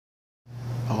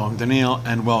Hello, I'm Daniel,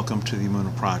 and welcome to the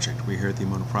Emunah Project. We here at the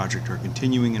Emunah Project are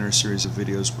continuing in our series of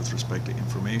videos with respect to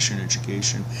information,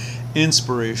 education,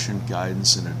 inspiration,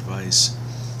 guidance, and advice.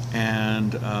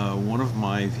 And one of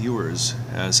my viewers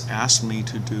has asked me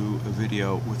to do a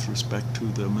video with respect to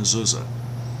the Mezuzah.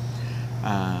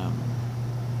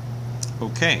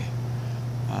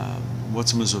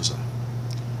 What's a Mezuzah?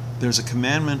 There's a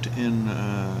commandment in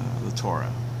the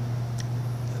Torah.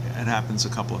 It happens a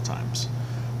couple of times,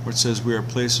 where it says we are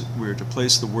to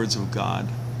place the words of God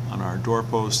on our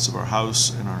doorposts of our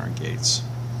house and on our gates.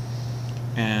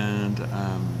 And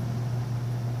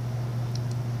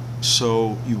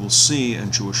so you will see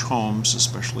in Jewish homes,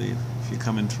 especially if you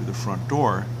come in through the front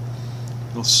door,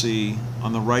 you'll see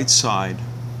on the right side,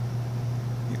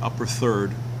 the upper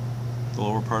third, the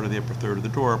lower part of the upper third of the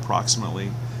door,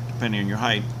 approximately, depending on your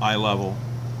height, eye level,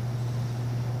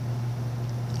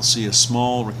 you'll see a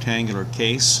small rectangular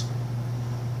case.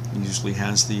 It usually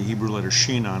has the Hebrew letter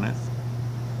Shin on it.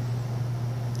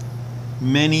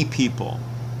 Many people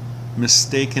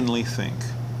mistakenly think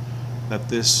that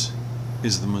this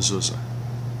is the Mezuzah.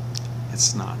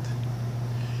 It's not.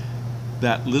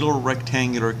 That little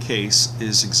rectangular case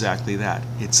is exactly that.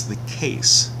 It's the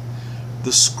case.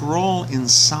 The scroll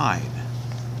inside,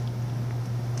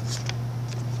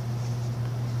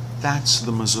 that's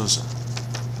the Mezuzah.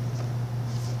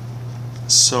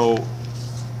 So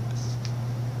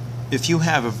if you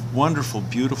have a wonderful,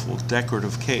 beautiful,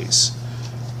 decorative case,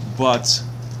 but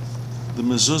the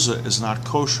mezuzah is not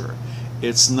kosher,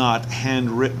 it's not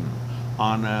handwritten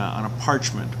on a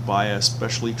parchment by a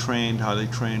specially trained, highly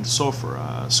trained sofer,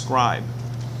 a scribe,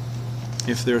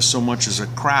 if there's so much as a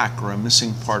crack or a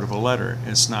missing part of a letter,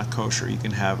 it's not kosher. You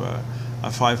can have a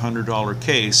 $500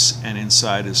 case and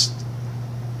inside it's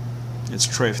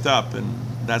trafed up, and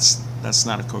that's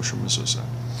not a kosher mezuzah.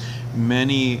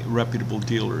 Many reputable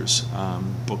dealers,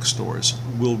 bookstores,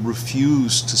 will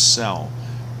refuse to sell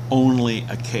only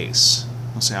a case.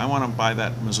 They'll say, I want to buy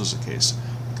that mezuzah case.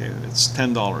 Okay, it's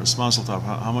 $10. Mazel tov.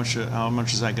 How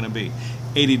much is that going to be?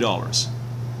 $80.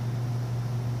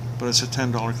 But it's a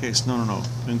 $10 case. No.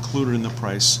 Included in the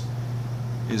price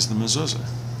is the mezuzah.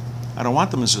 I don't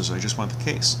want the mezuzah. I just want the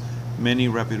case. Many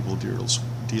reputable dealers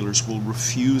will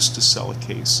refuse to sell a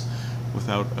case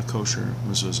without a kosher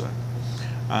mezuzah.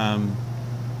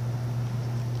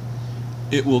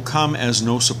 It will come as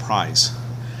no surprise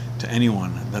to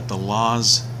anyone that the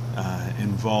laws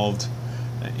involved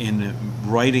in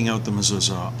writing out the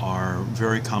mezuzah are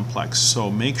very complex.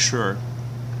 So make sure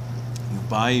you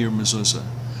buy your mezuzah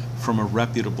from a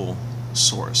reputable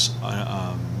source,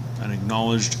 an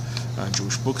acknowledged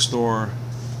Jewish bookstore.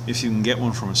 If you can get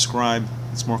one from a scribe,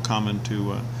 it's more common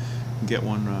to get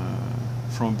one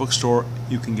from a bookstore.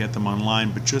 You can get them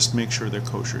online, but just make sure they're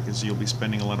kosher, because you'll be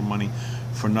spending a lot of money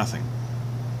for nothing.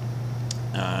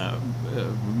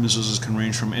 Mezuzahs can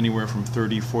range from anywhere from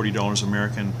 $30, $40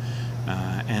 American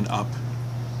and up.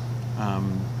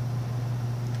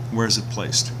 Where is it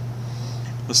placed?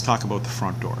 Let's talk about the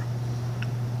front door.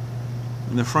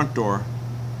 In the front door,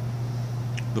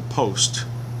 the post,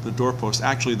 the doorpost,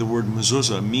 actually the word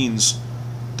mezuzah means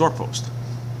doorpost.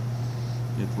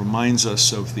 It reminds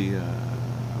us of the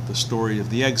story of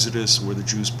the Exodus, where the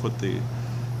Jews put the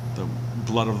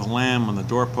blood of the lamb on the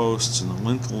doorposts and the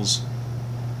lintels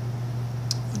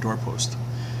of the doorpost.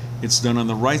 It's done on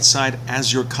the right side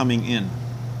as you're coming in.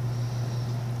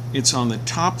 It's on the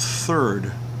top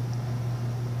third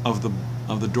of the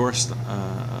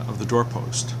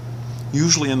doorpost,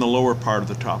 usually in the lower part of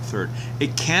the top third.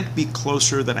 It can't be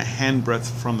closer than a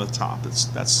handbreadth from the top.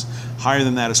 That's higher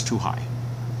than that is too high.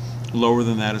 Lower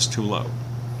than that is too low.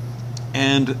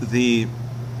 And the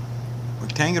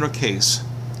rectangular case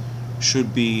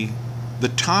should be, the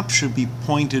top should be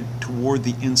pointed toward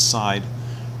the inside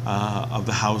of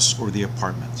the house or the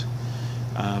apartment.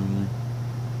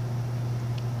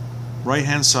 Right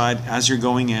hand side as you're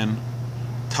going in,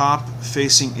 top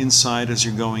facing inside as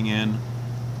you're going in,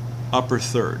 upper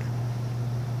third.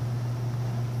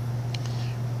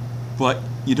 But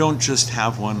you don't just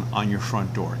have one on your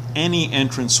front door. Any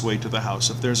entranceway to the house,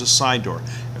 if there's a side door,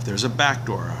 if there's a back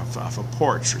door, off a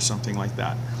porch or something like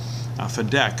that, off a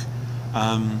deck,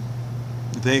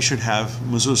 they should have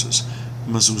mezuzahs.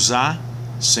 Mezuzah,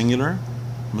 singular,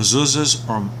 mezuzahs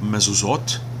or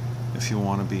mezuzot, if you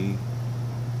want to be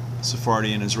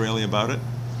Sephardi and Israeli about it.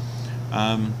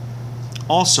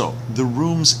 Also, the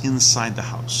rooms inside the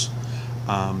house,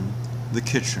 the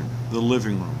kitchen, the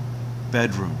living room,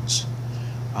 bedrooms,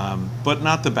 but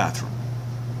not the bathroom.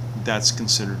 That's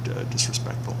considered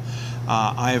disrespectful.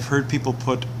 I have heard people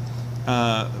put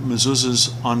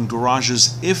mezuzahs on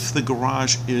garages if the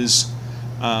garage is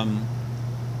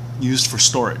used for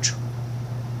storage.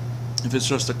 If it's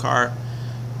just a car,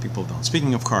 people don't.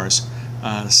 Speaking of cars,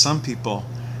 some people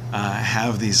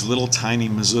have these little tiny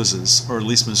mezuzahs, or at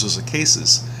least mezuzah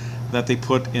cases, that they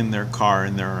put in their car,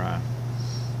 in their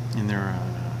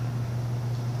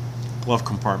glove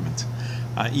compartment.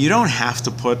 You don't have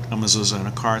to put a mezuzah in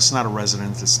a car. It's not a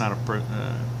residence. It's not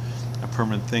a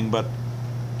permanent thing, but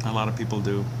a lot of people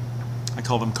do. I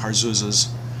call them karzuzas.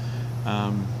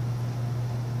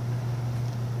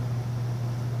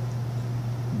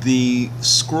 The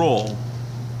scroll,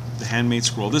 the handmade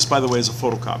scroll, this, by the way, is a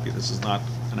photocopy. This is not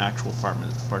an actual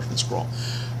parchment scroll.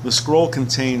 The scroll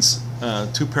contains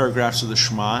 2 paragraphs of the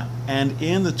Shema, and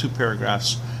in the 2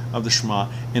 paragraphs of the Shema,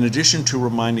 in addition to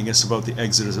reminding us about the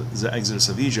exodus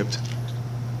of Egypt,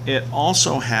 it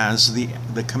also has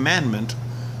the commandment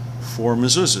for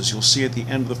mezuzahs. You'll see at the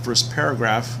end of the first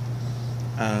paragraph,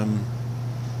 Al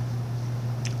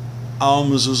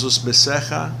mezuzahs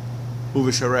besecha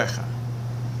uvesharecha.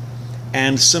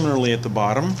 And similarly at the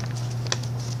bottom,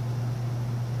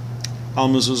 Al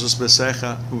mezuzahs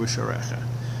besecha uvesharecha,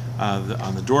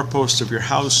 on the doorposts of your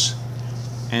house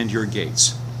and your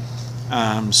gates.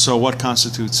 So what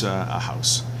constitutes a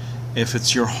house? If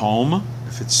it's your home,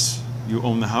 you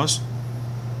own the house,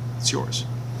 it's yours.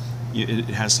 It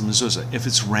has the mezuzah. If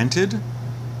it's rented,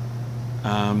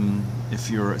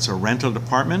 it's a rental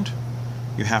apartment,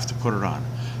 you have to put it on.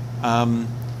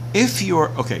 If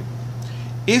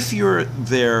you're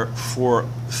there for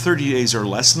 30 days or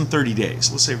less than 30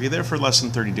 days, let's say if you're there for less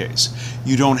than 30 days,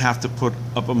 you don't have to put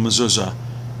up a mezuzah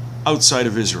outside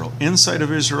of Israel. Inside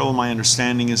of Israel, my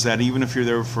understanding is that even if you're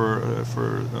there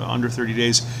for under 30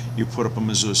 days, you put up a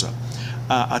mezuzah.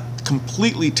 A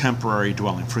completely temporary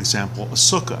dwelling, for example, a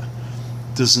sukkah,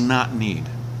 does not need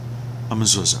a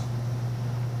mezuzah.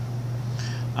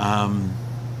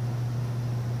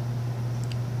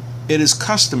 It is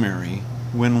customary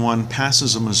when one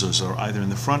passes a mezuzah, either in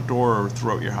the front door or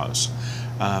throughout your house,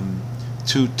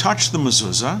 to touch the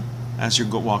mezuzah as you're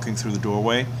walking through the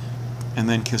doorway, and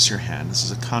then kiss your hand. This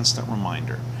is a constant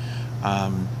reminder.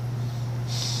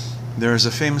 There is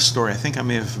a famous story, I think I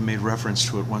may have made reference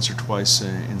to it once or twice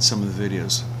in some of the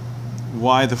videos.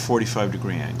 Why the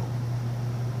 45-degree angle?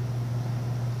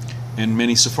 In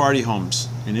many Sephardi homes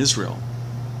in Israel,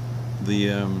 the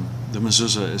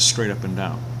mezuzah is straight up and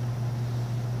down.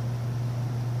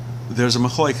 There's a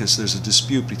machlokes, there's a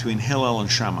dispute between Hillel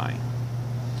and Shammai.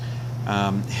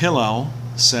 Hillel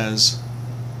says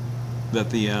that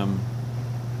the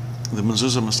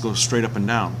mezuzah must go straight up and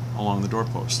down along the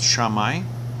doorpost. Shammai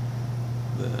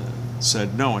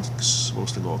said, no, it's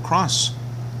supposed to go across.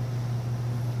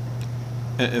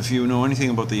 If you know anything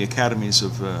about the academies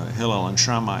of Hillel and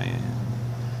Shammai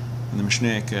in the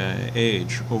Mishnaic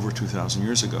age, over 2,000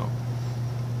 years ago,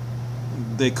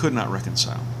 they could not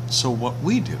reconcile. So what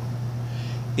we do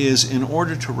is, in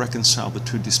order to reconcile the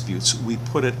two disputes, we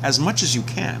put it as much as you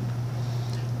can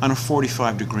on a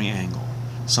 45-degree angle.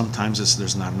 Sometimes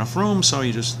there's not enough room, so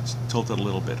you just tilt it a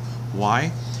little bit.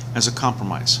 Why? As a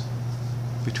compromise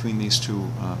between these two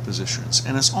positions.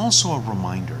 And it's also a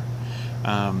reminder,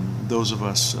 those of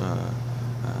us,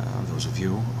 those of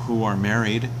you who are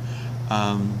married,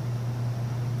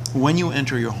 when you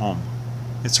enter your home,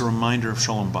 it's a reminder of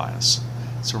Shalom Bayis.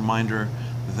 It's a reminder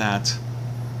that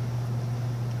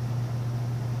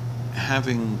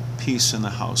having peace in the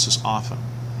house is often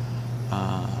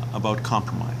about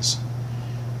compromise.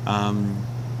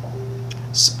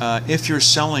 If you're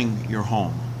selling your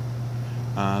home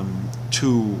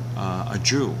to a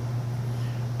Jew,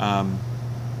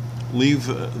 leave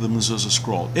the mezuzah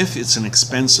scroll. If it's an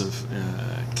expensive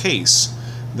case,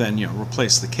 then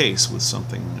replace the case with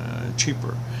something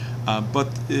cheaper. But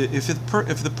if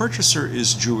the purchaser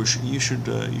is Jewish, you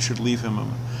should leave him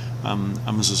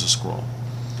a mezuzah scroll.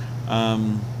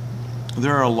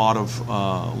 There are a lot of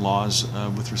laws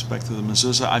with respect to the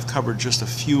mezuzah. I've covered just a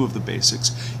few of the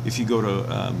basics. If you go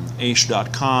to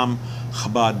aish.com,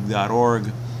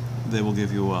 chabad.org, they will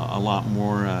give you a lot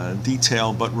more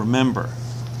detail. But remember,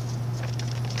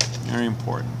 very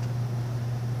important,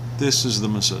 this is the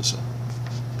mezuzah.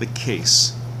 The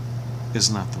case is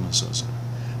not the mezuzah.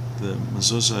 The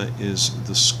mezuzah is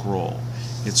the scroll.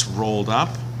 It's rolled up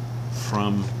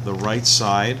from the right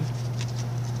side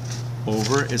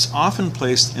over. It's often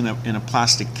placed in a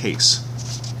plastic case.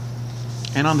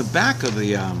 And on the back of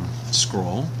the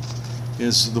scroll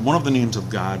is one of the names of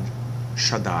God,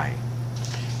 Shaddai.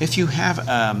 If you have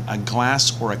a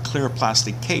glass or a clear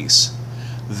plastic case,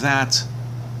 that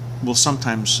will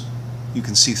sometimes, you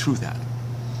can see through that.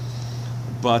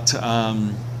 But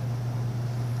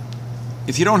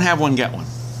if you don't have one, get one,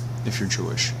 if you're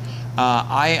Jewish.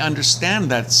 I understand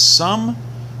that some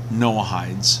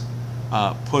Noahides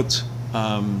put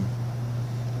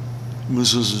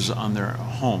mezuzahs on their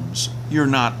homes. You're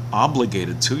not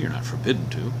obligated to, you're not forbidden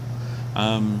to,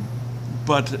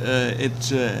 but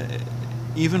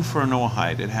even for a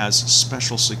Noahide, it has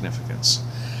special significance.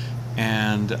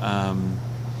 And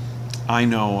I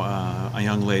know a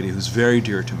young lady who's very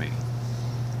dear to me,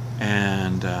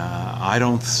 and I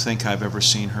don't think I've ever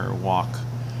seen her walk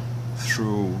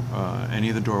through any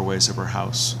of the doorways of her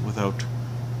house without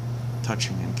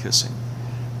touching and kissing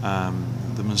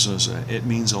the mezuzah. It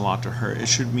means a lot to her. It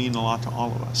should mean a lot to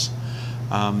all of us.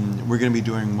 We're going to be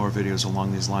doing more videos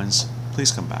along these lines.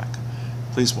 Please come back.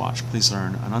 Please watch. Please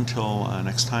learn. And until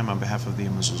next time, on behalf of the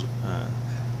Emunah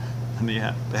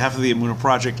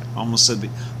Project, I almost said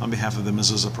on behalf of the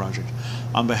Mezuzah Project.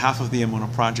 On behalf of the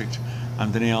Emunah Project,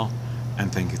 I'm Daniel,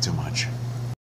 and thank you too much.